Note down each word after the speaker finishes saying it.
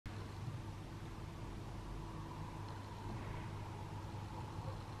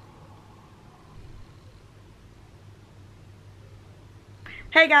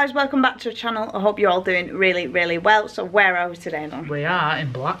Hey guys, welcome back to the channel. I hope you're all doing really well. So where are we today, Don? We are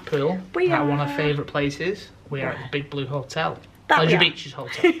in Blackpool. We are one of our favourite places. We are at the Big Blue Hotel. That Pleasure Beach's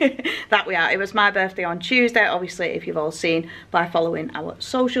hotel. That we are. It was my birthday on Tuesday, obviously, if you've all seen by following our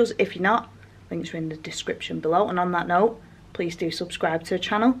socials. If you're not, links are in the description below. And on that note, please do subscribe to the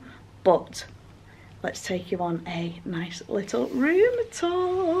channel. But let's take you on a nice little room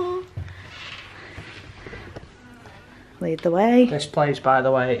tour. Lead the way. This place, by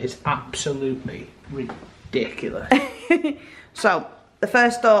the way, is absolutely ridiculous. So, the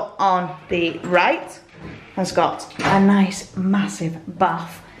first door on the right has got a nice massive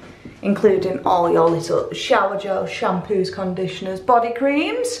bath, including all your little shower gels, shampoos, conditioners, body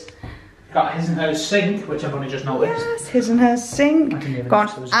creams. Got his and hers sink, which I've only just noticed. Yes, his and hers sink.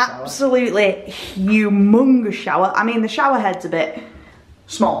 Got an absolutely humongous shower. I mean, the shower head's a bit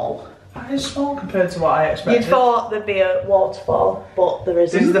small. That is small compared to what I expected. You'd thought there'd be a waterfall, but there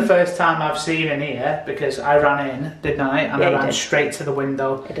isn't. This is the first time I've seen in here because I ran in, didn't I? And I ran straight to the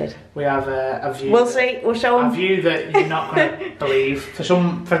window. I did. We have a view. We'll see. We'll show them. A view that you're not going to believe.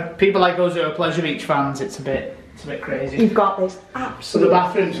 For people like us who are Pleasure Beach fans, it's a bit crazy. You've got this absolute the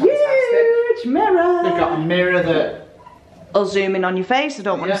bathroom's fantastic. Huge mirror. We've got a mirror that. I'll zoom in on your face. I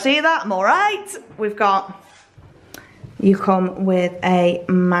don't want to see that. I'm all right. We've got. You come with a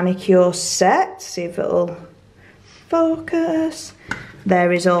manicure set. See if it'll focus.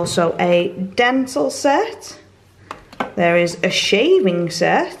 There is also a dental set. There is a shaving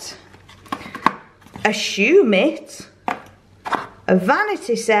set. A shoe mitt. A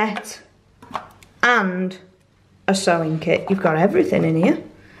vanity set. And a sewing kit. You've got everything in here.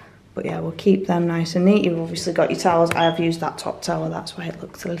 But yeah, we'll keep them nice and neat. You've obviously got your towels. I have used that top towel. That's why it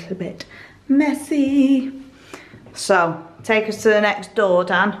looks a little bit messy. So, take us to the next door,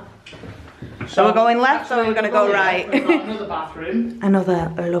 Dan. So we're going left or we're going to go right? We've got another bathroom.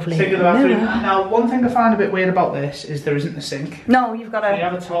 Another lovely sink in the bathroom. Now, one thing I find a bit weird about this is there isn't a sink. No, you've got to you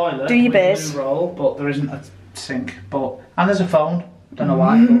have a toilet. Do your biz. Roll, but there isn't a sink. And there's a phone. Don't know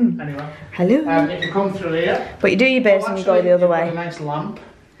why, but anyway. Hello. If you come through here. But you do your biz and you go the other way. A nice lamp.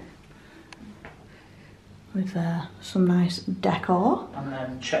 With some nice decor. And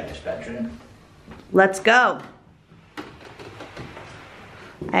then check this bedroom. Let's go.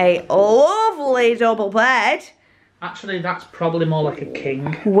 A lovely double bed. Actually, that's probably more like a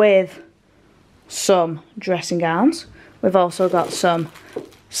king. With some dressing gowns. We've also got some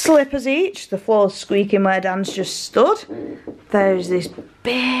slippers each. The floor's squeaking where Dan's just stood. There's this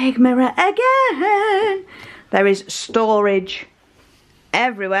big mirror again. There is storage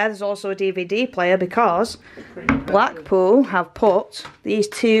everywhere. There's also a DVD player because Blackpool have put these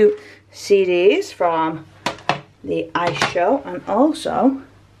two CDs from the Ice Show and also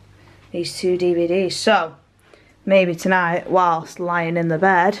these two DVDs. So maybe tonight, whilst lying in the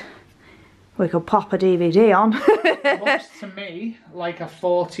bed, we could pop a DVD on. It looks to me like a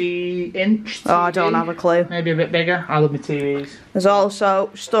 40-inch TV. Oh, I don't have a clue. Maybe a bit bigger. I love my TVs. There's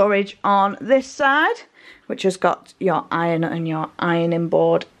also storage on this side, which has got your iron and your ironing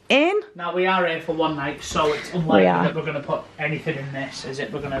board in. Now we are here for one night, so it's unlikely that we're going to put anything in this, is it?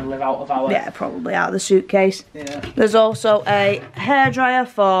 We're going to live out of our... Yeah, probably out of the suitcase. Yeah. There's also a hairdryer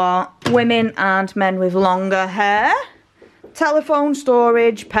for women and men with longer hair. Telephone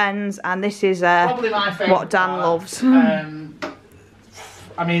storage, pens, and this is probably my favourite what Dan loves.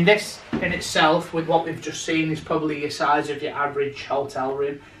 I mean, this in itself, with what we've just seen, is probably the size of your average hotel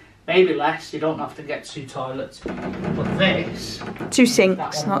room. Maybe less, you don't have to get 2 toilets. But this... 2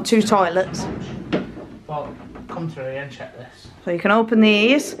 sinks, not 2 toilets. Well, come through here and check this. So you can open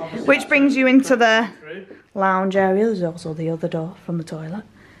these, which brings you into the lounge area. There's also the other door from the toilet.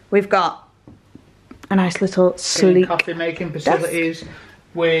 We've got a nice little sleek coffee making facilities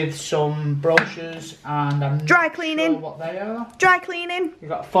with some brochures and I'm dry not cleaning. Sure what they are. Dry cleaning. You've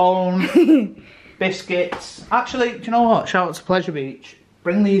got a phone, biscuits. Actually, do you know what? Shout out to Pleasure Beach.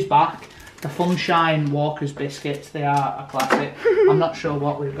 Bring these back. The Funshine Walker's biscuits. They are a classic. I'm not sure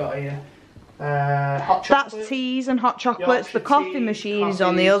what we've got here. Hot chocolate. That's teas and hot chocolates. Yorkshire the coffee tea, machine is coffees.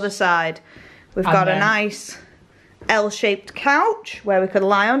 on the other side. We've got a nice L-shaped couch where we could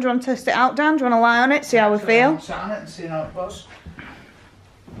lie on. Do you want to test it out, Dan? Do you want to lie on it, see how we feel? Sit on it and see how it goes.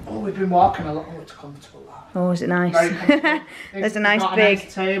 Oh, we've been walking a lot. Oh, it's comfortable. Oh, is it nice? There's a nice big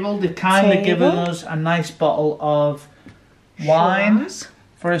nice table. They've kindly given us a nice bottle of wine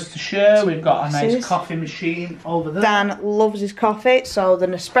for us to share. We've got a nice coffee machine over there. Dan loves his coffee, so the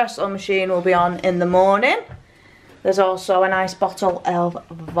Nespresso machine will be on in the morning. There's also a nice bottle of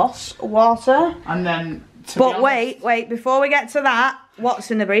Voss water. And then, but wait, before we get to that, what's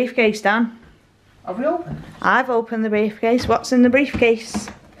in the briefcase, Dan? Have we opened? I've opened the briefcase. What's in the briefcase?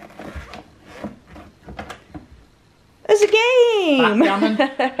 There's a game!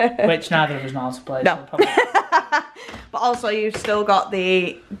 Backgammon, which neither of us know how to play. No. So probably... But also you've still got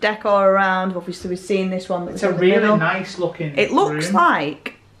the decor around. Obviously we've seen this one. It's a really nice looking It looks room.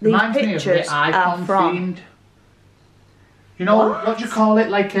 like these pictures are from... themed. You know, what do you call it?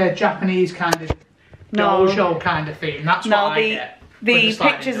 Like a Japanese kind of dojo kind of theme. That's what I get. The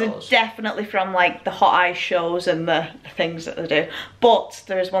pictures are definitely from like the hot ice shows and the things that they do. But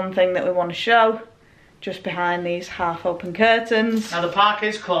there is one thing that we want to show. Just behind these half-open curtains. Now the park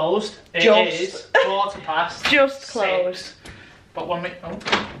is closed. It is 1:15. Just closed. But when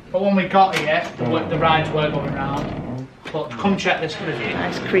we got here, the rides were going round. But come check this review.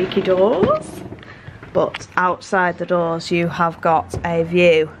 Nice creaky doors. But outside the doors, you have got a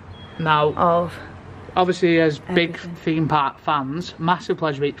view now of. Obviously, as big theme park fans, massive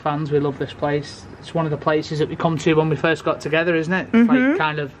Pleasure Beach fans, we love this place. It's one of the places that we come to when we first got together, isn't it? Like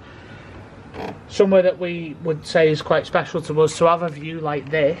kind of. Somewhere that we would say is quite special to us. To have a view like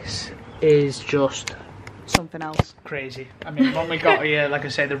this is just something else. Crazy. I mean, when we got here, like I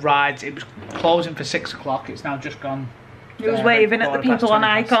say, the rides, it was closing for 6 o'clock. It's now just gone. It was waving at the people on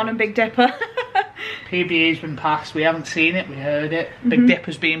Icon and Big Dipper. PBE's been passed. We haven't seen it. We heard it. Big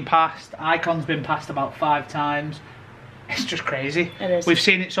Dipper's been passed. Icon's been passed about 5 times. It's just crazy. It is. We've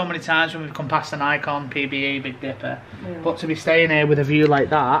seen it so many times when we've come past an Icon, PBE, Big Dipper. But to be staying here with a view like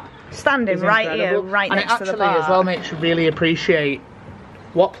that, standing right here, right next to the park. And it actually as well makes you really appreciate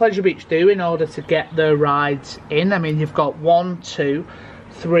what Pleasure Beach do in order to get their rides in. I mean, you've got 1, 2,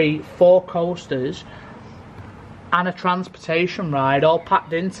 3, 4 coasters and a transportation ride all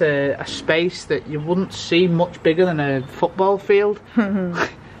packed into a space that you wouldn't see much bigger than a football field.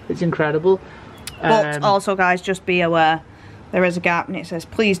 It's incredible. But also, guys, just be aware. There is a gap and it says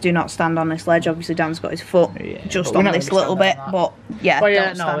please do not stand on this ledge. Obviously Dan's got his foot just on this little bit, but yeah,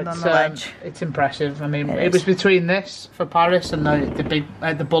 don't stand on the ledge. It's impressive. I mean, it was between this for Paris and the big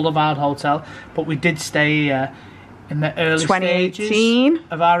the Boulevard Hotel, but we did stay in the early stages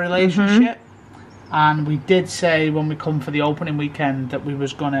of our relationship, and we did say when we come for the opening weekend that we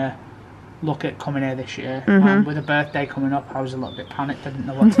was gonna look at coming here this year. And with a birthday coming up, I was a little bit panicked. I didn't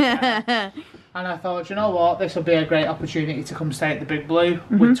know what to say. And I thought, you know what, this will be a great opportunity to come stay at the Big Blue,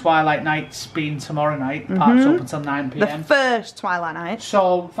 with Twilight Nights being tomorrow night. Park's up until 9 PM. The first Twilight Night.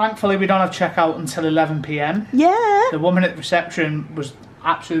 So, thankfully, we don't have checkout until 11 PM. Yeah. The woman at the reception was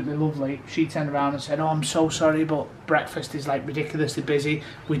absolutely lovely. She turned around and said, oh, I'm so sorry, but breakfast is like ridiculously busy.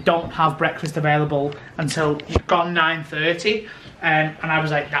 We don't have breakfast available until gone 9:30. And I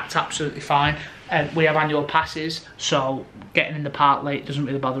was like, that's absolutely fine. We have annual passes, so getting in the park late doesn't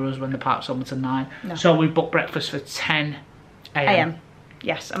really bother us when the park's open until 9. No. So we booked breakfast for 10 AM.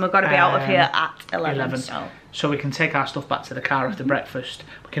 Yes, and we've got to be out of here at 11. So we can take our stuff back to the car after breakfast.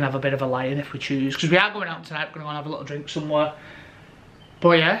 We can have a bit of a lie-in if we choose, because we are going out tonight. We're going to go and have a little drink somewhere.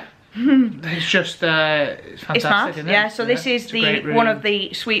 But yeah, it's just it's fantastic. It's nice. Isn't it? Yeah, so this is one of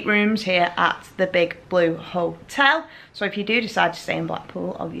the suite rooms here at the Big Blue Hotel. So if you do decide to stay in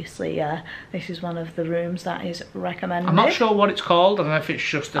Blackpool, obviously this is one of the rooms that is recommended. I'm not sure what it's called. I don't know if it's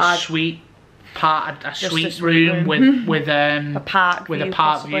just a suite part, a suite room with a park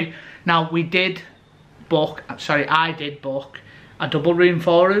view. Now we did book. Sorry, I did book a double room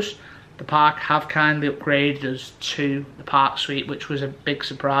for us. The park have kindly upgraded us to the park suite, which was a big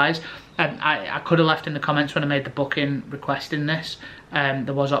surprise. And I could have left in the comments when I made the booking requesting this.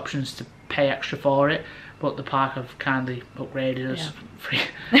 There was options to pay extra for it, but the park have kindly upgraded us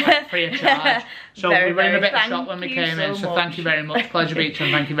free of charge. So we were in a bit of shock when we came in, so thank you very much, Pleasure Beach,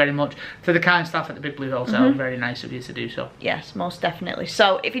 and thank you very much to the kind staff at the Big Blue Hotel. Very nice of you to do so. Yes, most definitely.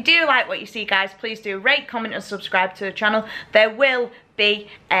 So if you do like what you see, guys, please do rate, comment and subscribe to the channel. There will be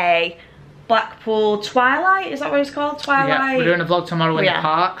a Blackpool Twilight, is that what it's called? Twilight? Yeah, we're doing a vlog tomorrow in the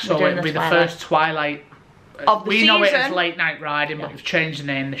park, so it'll be the first Twilight of the season. Know it as late night riding, but we've changed the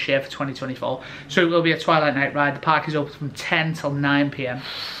name this year for 2024. So it will be a Twilight night ride. The park is open from 10 till 9 PM.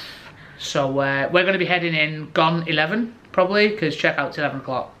 So we're going to be heading in, gone 11 probably, because checkout's 11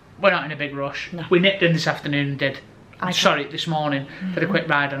 o'clock. We're not in a big rush. No. We nipped in this afternoon and this morning, did a quick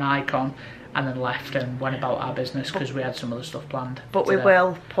ride on Icon, and then left and went about our business because we had some other stuff planned. But we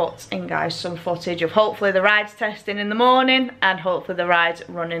will put in, guys, some footage of hopefully the rides testing in the morning and hopefully the rides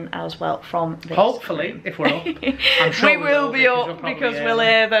running as well from this. Hopefully, if we're up. I'm sure we will be up because we'll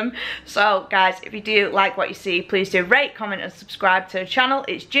hear them. So, guys, if you do like what you see, please do rate, comment and subscribe to the channel.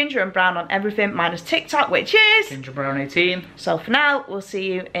 It's Ginger and Brown on everything minus TikTok, which is Ginger Brown 18. So for now, we'll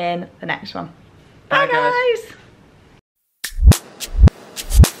see you in the next one. Bye guys.